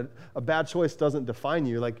you've done. A bad choice doesn't define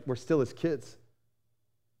you. Like we're still his kids.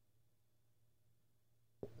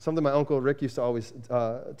 Something my Uncle Rick used to always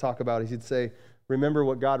talk about is he'd say, remember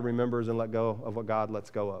what God remembers and let go of what God lets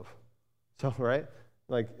go of. So, right?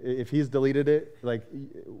 Like if he's deleted it, like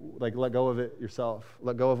let go of it yourself.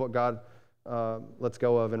 Let go of what God lets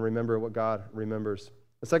go of and remember what God remembers.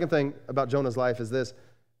 The second thing about Jonah's life is this.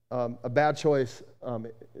 A bad choice, not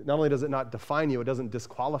only does it not define you, it doesn't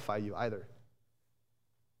disqualify you either.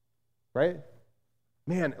 Right?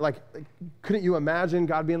 Man, like couldn't you imagine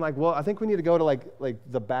God being like, well, I think we need to go to like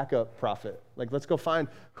the backup prophet. Like, let's go find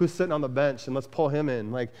who's sitting on the bench and let's pull him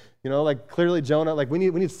in. Like, like clearly Jonah, like we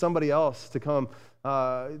need somebody else to come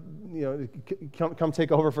come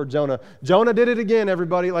take over for Jonah. Jonah did it again,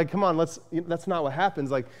 everybody. Like, come on, that's not what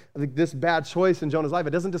happens. Like, I think this bad choice in Jonah's life,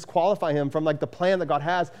 it doesn't disqualify him from like the plan that God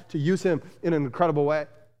has to use him in an incredible way.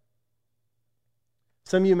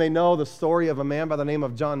 Some of you may know the story of a man by the name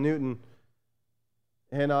of John Newton.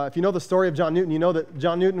 And if you know the story of John Newton, you know that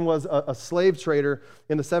John Newton was a slave trader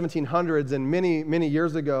in the 1700s, and many, many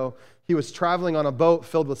years ago, he was traveling on a boat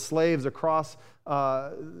filled with slaves across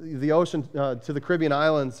the ocean to the Caribbean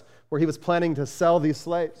islands, where he was planning to sell these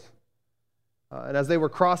slaves. And as they were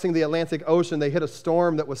crossing the Atlantic Ocean, they hit a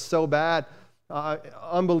storm that was so bad,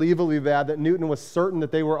 unbelievably bad, that Newton was certain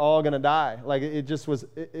that they were all going to die. Like, it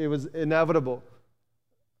was inevitable.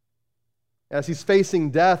 As he's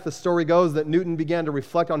facing death, the story goes that Newton began to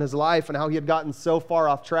reflect on his life and how he had gotten so far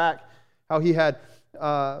off track, how he had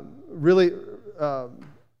really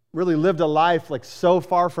lived a life like so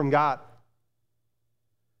far from God.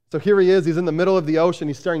 So here he is, he's in the middle of the ocean,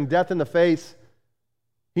 he's staring death in the face.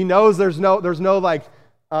 He knows there's no like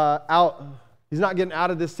out, he's not getting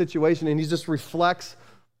out of this situation, and he just reflects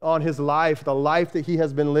on his life, the life that he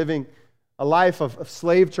has been living, a life of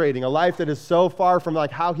slave trading, a life that is so far from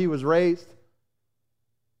like how he was raised.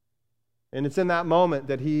 And it's in that moment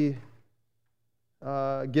that he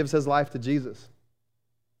gives his life to Jesus.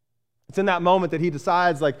 It's in that moment that he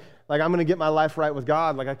decides, like I'm going to get my life right with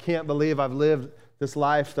God. Like, I can't believe I've lived this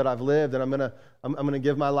life that I've lived, and I'm going to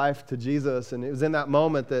give my life to Jesus. And it was in that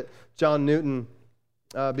moment that John Newton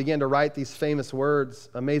began to write these famous words: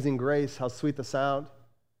 "Amazing grace, how sweet the sound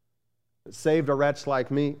that saved a wretch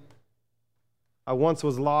like me. I once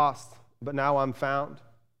was lost, but now I'm found.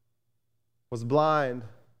 Was blind,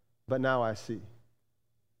 but now I see." It's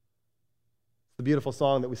the beautiful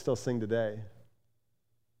song that we still sing today.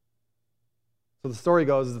 So the story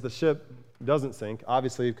goes is that the ship doesn't sink,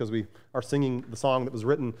 obviously, because we are singing the song that was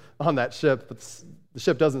written on that ship, but the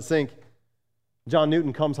ship doesn't sink. John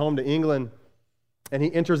Newton comes home to England, and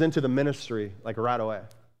he enters into the ministry like right away.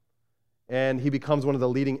 And he becomes one of the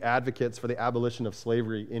leading advocates for the abolition of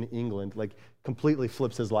slavery in England, like completely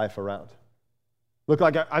flips his life around. Look,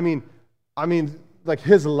 like, I mean, like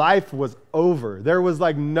his life was over. There was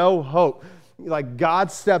like no hope. Like,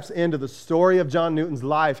 God steps into the story of John Newton's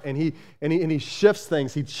life, and he shifts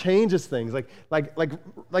things. He changes things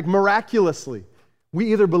like miraculously.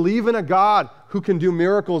 We either believe in a God who can do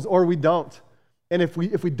miracles or we don't. And if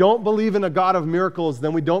we don't believe in a God of miracles,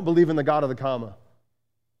 then we don't believe in the God of the comma.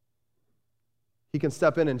 He can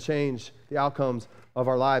step in and change the outcomes of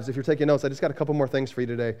our lives. If you're taking notes, I just got a couple more things for you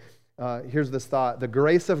today. Here's this thought: the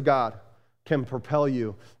grace of God can propel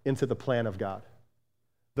you into the plan of God.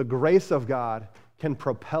 The grace of God can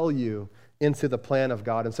propel you into the plan of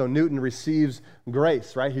God. And so Newton receives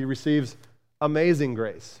grace, right? He receives amazing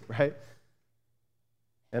grace, right?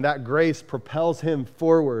 And that grace propels him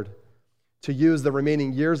forward to use the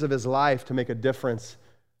remaining years of his life to make a difference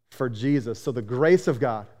for Jesus. So the grace of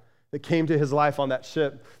God that came to his life on that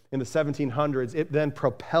ship in the 1700s, it then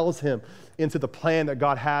propels him into the plan that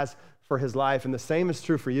God has for his life. And the same is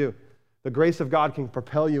true for you. The grace of God can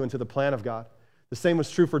propel you into the plan of God. The same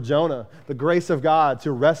was true for Jonah. The grace of God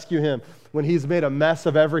to rescue him when he's made a mess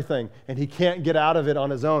of everything and he can't get out of it on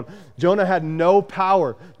his own. Jonah had no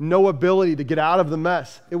power, no ability to get out of the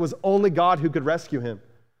mess. It was only God who could rescue him.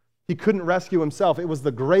 He couldn't rescue himself. It was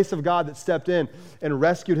the grace of God that stepped in and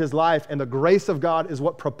rescued his life, and the grace of God is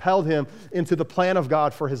what propelled him into the plan of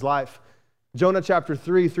God for his life. Jonah chapter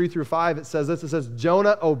 3:3-5, it says this. It says,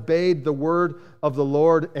 Jonah obeyed the word of the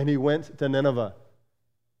Lord, and he went to Nineveh.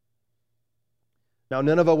 Now,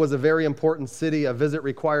 Nineveh was a very important city. A visit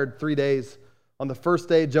required 3 days. On the first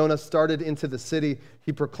day, Jonah started into the city.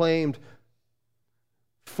 He proclaimed,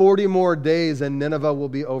 40 more days and Nineveh will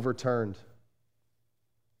be overturned.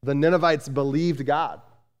 The Ninevites believed God.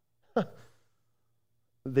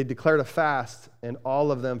 They declared a fast, and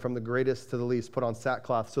all of them, from the greatest to the least, put on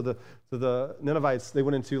sackcloth. So the Ninevites, they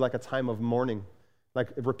went into like a time of mourning,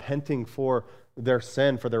 like repenting for their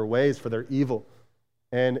sin, for their ways, for their evil.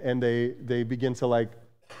 And they begin to like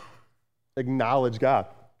acknowledge God.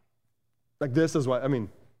 Like this is what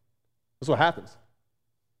happens.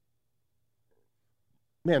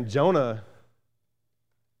 Man, Jonah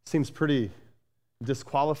seems pretty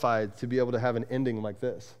disqualified to be able to have an ending like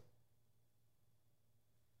this.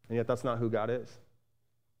 And yet that's not who God is.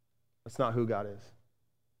 That's not who God is.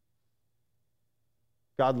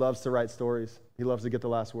 God loves to write stories. He loves to get the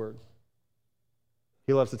last word.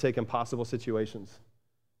 He loves to take impossible situations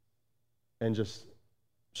and just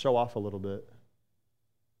show off a little bit.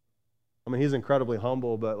 I mean, he's incredibly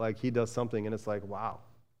humble, but like he does something and it's like, wow,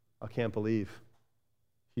 I can't believe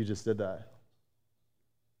you just did that.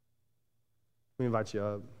 me invite you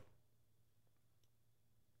up.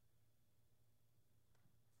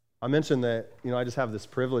 I mentioned that, I just have this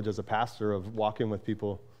privilege as a pastor of walking with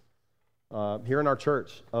people here in our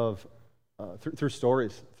church through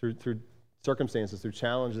stories, through circumstances, through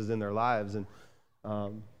challenges in their lives. And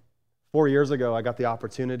 4 years ago, I got the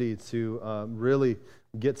opportunity to really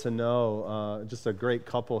get to know just a great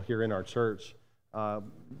couple here in our church,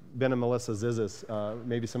 Ben and Melissa Zizis.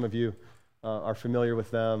 Maybe some of you are familiar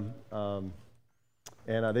with them.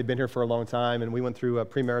 And they've been here for a long time, and we went through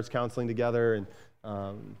pre-marriage counseling together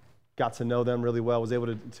and got to know them really well, was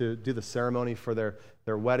able to do the ceremony for their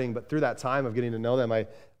wedding. But through that time of getting to know them, I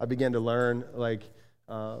began to learn,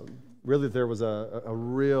 really there was a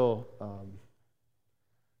real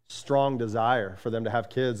strong desire for them to have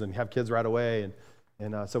kids and have kids right away.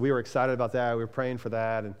 And so we were excited about that. We were praying for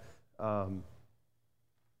that. And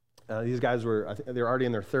these guys they were already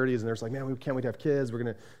in their 30s, and they're just like, man, we can't wait to have kids. We're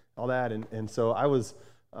going to, all that. And so I was,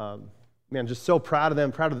 just so proud of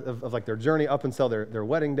them, proud of like their journey up until their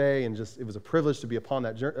wedding day. And just, it was a privilege to be upon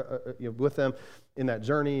that journey, with them in that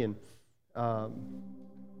journey. And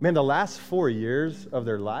the last 4 years of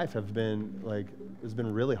their life has been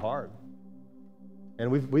really hard. And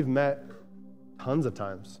we've met tons of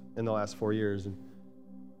times in the last 4 years. And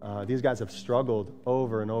these guys have struggled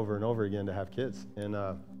over and over and over again to have kids. And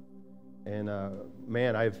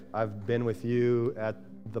I've been with you at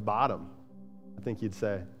the bottom, I think you'd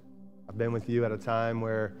say. I've been with you at a time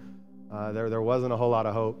where there wasn't a whole lot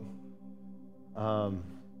of hope.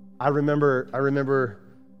 I remember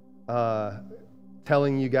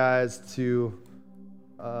telling you guys to,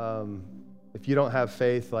 if you don't have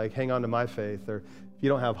faith, hang on to my faith, or if you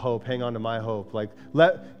don't have hope, hang on to my hope.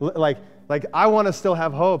 I want to still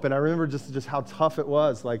have hope, and I remember just how tough it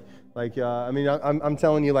was. I'm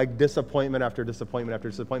telling you, disappointment after disappointment after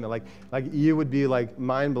disappointment. You would be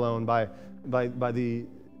mind blown by the,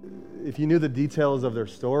 if you knew the details of their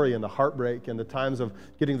story and the heartbreak and the times of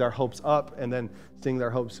getting their hopes up and then seeing their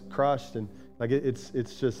hopes crushed, and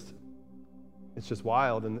it's just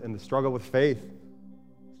wild. And the struggle with faith,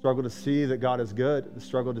 struggle to see that God is good, the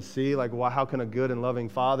struggle to see how can a good and loving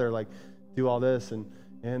Father do all this, and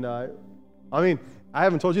I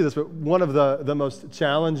haven't told you this, but one of the most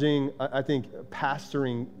challenging, I think,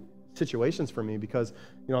 pastoring situations for me, because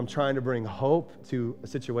I'm trying to bring hope to a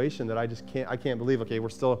situation that I can't believe. Okay, we're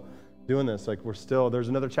still doing this. There's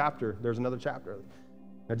another chapter.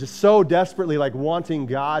 I'm just so desperately wanting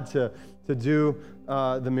God to do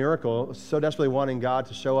the miracle, so desperately wanting God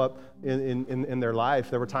to show up in their life.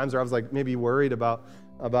 There were times where I was maybe worried about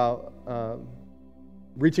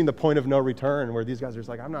reaching the point of no return, where these guys are just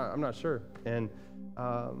I'm not sure. And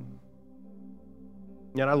I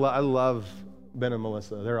love Ben and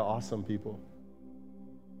Melissa. They're awesome people.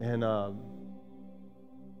 And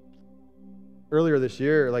earlier this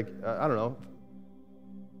year, I don't know,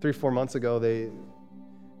 3-4 months ago, they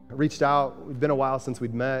reached out. It'd been a while since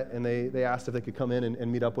we'd met, and they asked if they could come in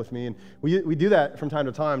and meet up with me. And we do that from time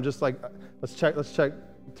to time, just let's check,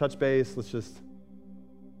 touch base, let's just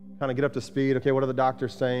kind of get up to speed. Okay, what are the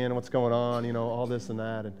doctors saying? What's going on? All this and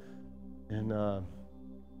that. And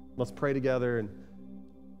let's pray together. And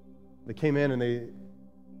they came in and they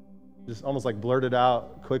just almost blurted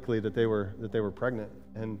out quickly that they were pregnant.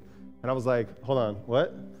 And I was like, hold on,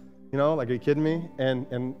 what? Are you kidding me?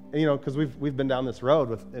 And because we've been down this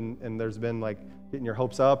road and there's been getting your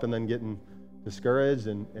hopes up and then getting discouraged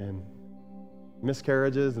and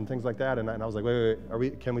miscarriages and things like that. And I was like,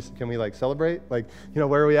 wait, can we celebrate?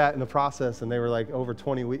 Where are we at in the process? And they were over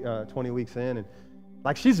 20 weeks in, and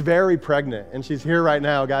she's very pregnant, and she's here right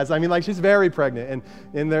now, guys. She's very pregnant,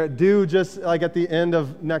 and they're due just at the end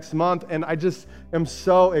of next month. And I just am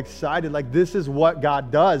so excited. This is what God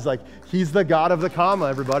does. He's the God of the comma,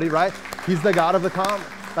 everybody, right? He's the God of the comma.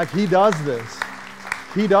 He does this.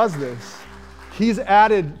 He does this. He's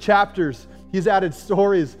added chapters. He's added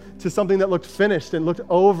stories to something that looked finished and looked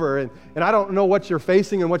over. And I don't know what you're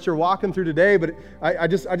facing and what you're walking through today, but I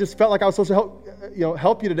just felt like I was supposed to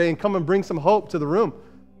help you today and come and bring some hope to the room,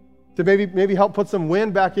 to maybe help put some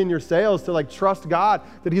wind back in your sails, to trust God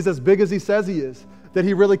that He's as big as He says He is, that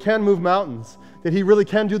He really can move mountains, that He really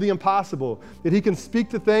can do the impossible, that He can speak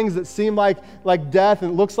to things that seem like death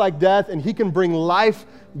and looks like death, and He can bring life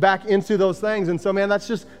back into those things. And so, man, that's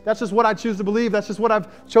just what I choose to believe. That's just what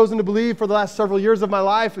I've chosen to believe for the last several years of my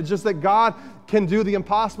life. It's just that God can do the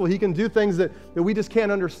impossible. He can do things that we just can't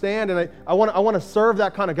understand. And I want to serve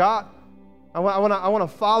that kind of God. I want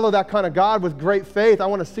to follow that kind of God with great faith. I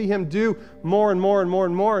want to see Him do more and more and more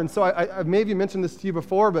and more. And so I maybe mentioned this to you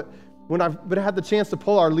before, but when I've had the chance to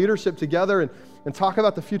pull our leadership together and talk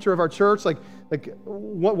about the future of our church,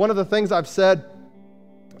 one of the things I've said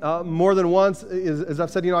more than once is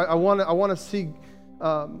I've said, I want to see,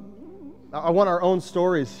 I want our own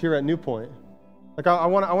stories here at New Point. I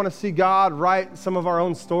want to see God write some of our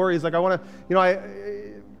own stories.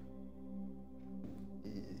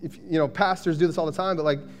 Pastors do this all the time,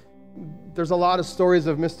 but there's a lot of stories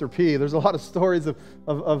of Mr. P. There's a lot of stories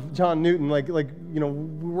of John Newton.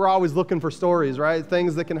 We're always looking for stories, right?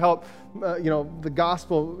 Things that can help, the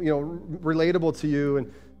gospel, relatable to you.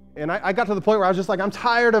 And I got to the point where I was just I'm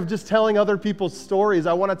tired of just telling other people's stories.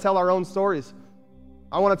 I want to tell our own stories.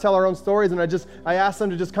 I want to tell our own stories, and I asked them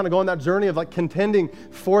to just kind of go on that journey of contending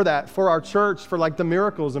for that, for our church, for the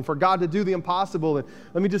miracles, and for God to do the impossible. And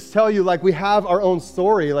let me just tell you, we have our own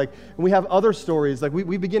story, and we have other stories.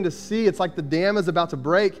 We begin to see, it's like the dam is about to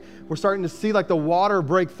break. We're starting to see the water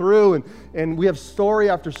break through, and we have story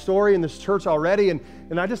after story in this church already,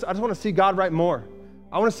 and I just want to see God write more.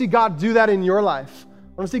 I want to see God do that in your life.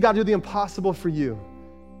 I want to see God do the impossible for you.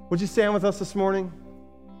 Would you stand with us this morning?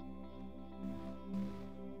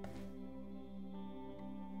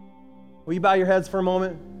 Will you bow your heads for a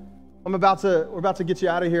moment? We're about to get you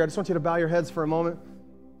out of here. I just want you to bow your heads for a moment.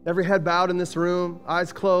 Every head bowed in this room,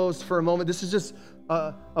 eyes closed for a moment. This is just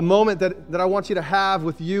a moment that I want you to have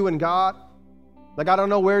with you and God. I don't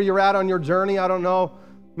know where you're at on your journey. I don't know,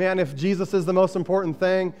 man, if Jesus is the most important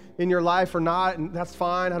thing in your life or not, and that's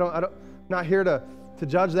fine. I'm not here to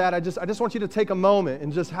judge that. I just want you to take a moment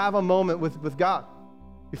and just have a moment with God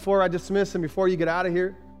before I dismiss and before you get out of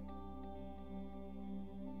here.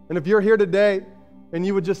 And if you're here today and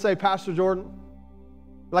you would just say, Pastor Jordan,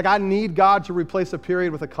 I need God to replace a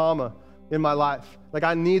period with a comma in my life.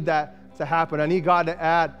 I need that to happen. I need God to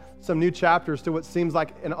add some new chapters to what seems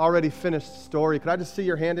like an already finished story. Could I just see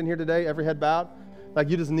your hand in here today, every head bowed?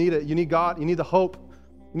 You just need it. You need God. You need the hope.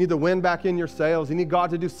 You need the wind back in your sails. You need God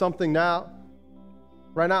to do something now.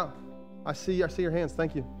 Right now. I see your hands.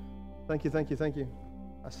 Thank you. Thank you.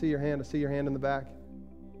 I see your hand. I see your hand in the back.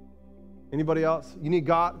 Anybody else? You need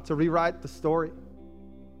God to rewrite the story.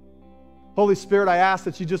 Holy Spirit, I ask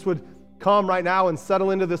that you just would come right now and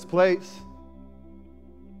settle into this place.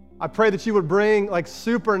 I pray that you would bring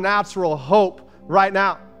supernatural hope right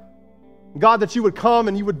now. God, that you would come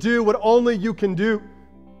and you would do what only you can do.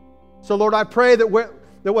 So Lord, I pray that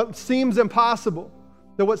what seems impossible,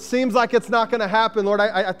 that what seems like it's not going to happen, Lord,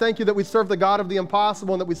 I thank you that we serve the God of the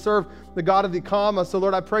impossible and that we serve the God of the comma. So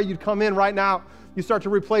Lord, I pray you'd come in right now. You start to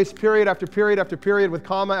replace period after period after period with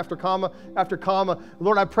comma after comma after comma.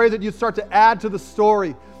 Lord, I pray that you start to add to the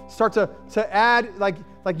story, start to add like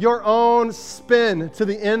your own spin to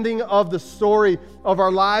the ending of the story of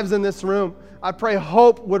our lives in this room. I pray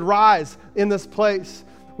hope would rise in this place.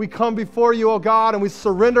 We come before you, oh God, and we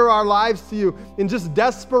surrender our lives to you in just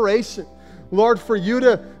desperation. Lord, for you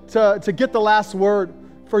to get the last word,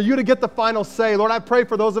 for you to get the final say. Lord, I pray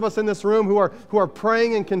for those of us in this room who are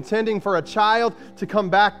praying and contending for a child to come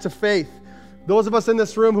back to faith. Those of us in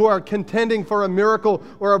this room who are contending for a miracle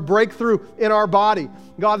or a breakthrough in our body.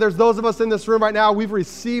 God, there's those of us in this room right now, we've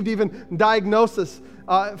received even diagnosis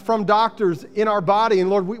from doctors in our body. And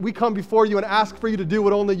Lord, we come before you and ask for you to do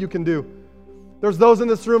what only you can do. There's those in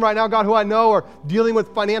this room right now, God, who I know are dealing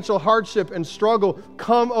with financial hardship and struggle.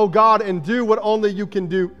 Come, oh God, and do what only you can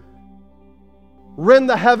do. Rend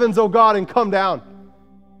the heavens, oh God, and come down.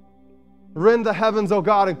 Rend the heavens, oh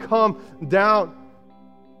God, and come down.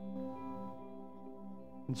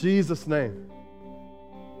 In Jesus' name.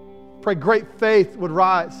 Pray great faith would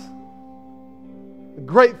rise.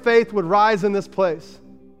 Great faith would rise in this place.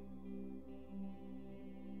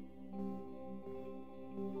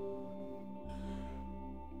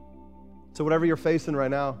 So whatever you're facing right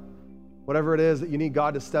now, whatever it is that you need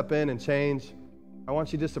God to step in and change, I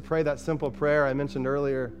want you just to pray that simple prayer I mentioned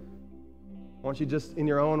earlier. I want you just in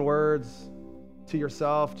your own words to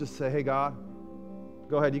yourself, just say, hey, God.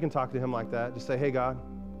 Go ahead, you can talk to him like that. Just say, hey, God.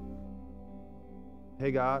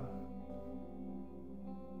 Hey, God.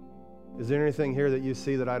 Is there anything here that you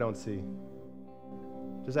see that I don't see?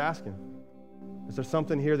 Just ask him. Is there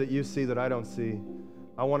something here that you see that I don't see?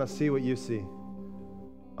 I want to see what you see.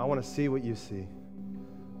 I want to see what you see.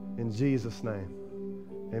 In Jesus' name,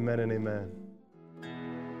 amen and amen.